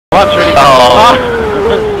that's really Oh,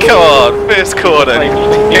 come on, first corner.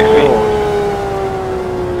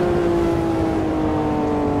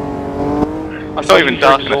 It's not even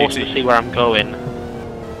dark enough to see where I'm going.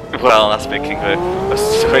 Well, that's a bit King Boo.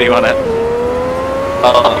 That's where you want it.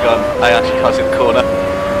 Oh my god, I actually can't see the corner.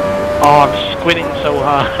 Oh, I'm squinting so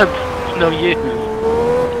hard. It's no use.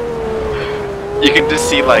 You can just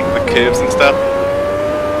see like the curves and stuff.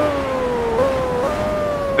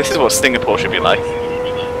 This is what Singapore should be like.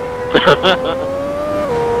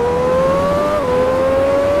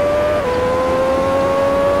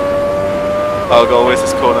 Oh god, where's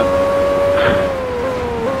this corner?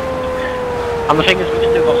 And the thing is, we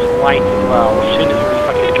still got some light as well, as soon as we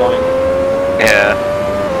fucking join. Yeah.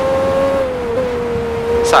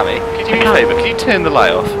 Sammy, could you do me a favour? Could you turn the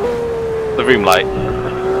light off? The room light.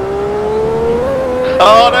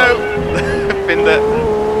 Oh no! Binned it.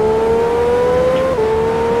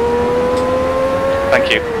 Thank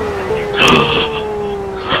you.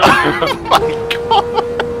 Oh my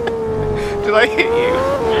god! Did I hit you?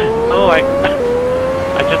 Oh, I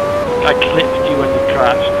clipped you when you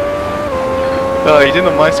crashed. Oh, you didn't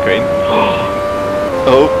on my screen.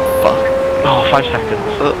 Oh, fuck. Oh, 5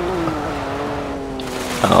 seconds.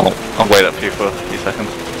 Oh, I'll wait up for you for a few seconds.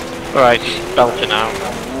 Alright, belt it now.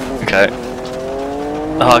 Okay.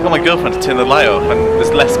 Oh, I got my girlfriend to turn the light off and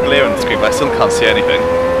there's less glare on the screen, but I still can't see anything.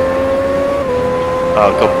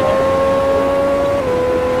 Oh, god.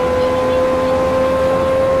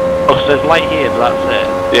 Oh, so there's light here, but that's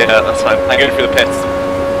it. Yeah, that's fine. I'm going through the pits.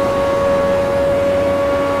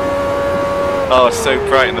 Oh, it's so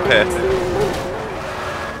bright in the pit.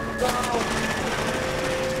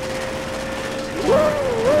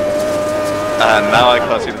 And now I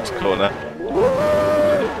can't see the corner.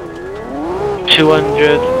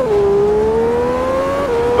 200.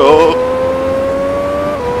 Oh!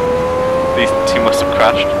 These two must have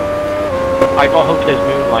crashed. I got hope there's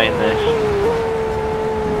moonlight in this.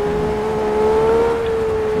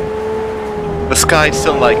 The sky's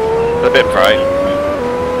still like a bit bright.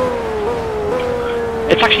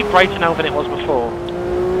 It's actually brighter now than it was before.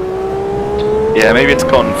 Yeah, maybe it's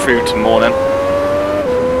gone through to morning.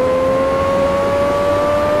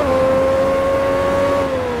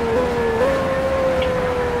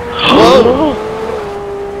 Whoa!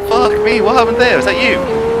 Fuck me, what happened there? Was that you?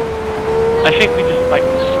 I think we just like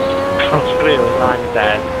crossed through and I'm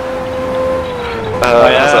dead.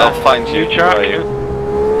 I'll find you. New track. Where are you?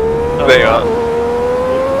 Oh, there you are.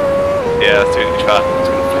 Yeah, let's do a new track. I'm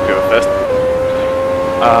just gonna flip you over first.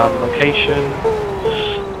 Location.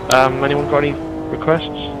 Anyone got any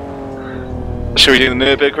requests? Should we do the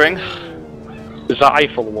Nürburgring? Is that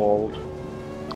Eiffel walled?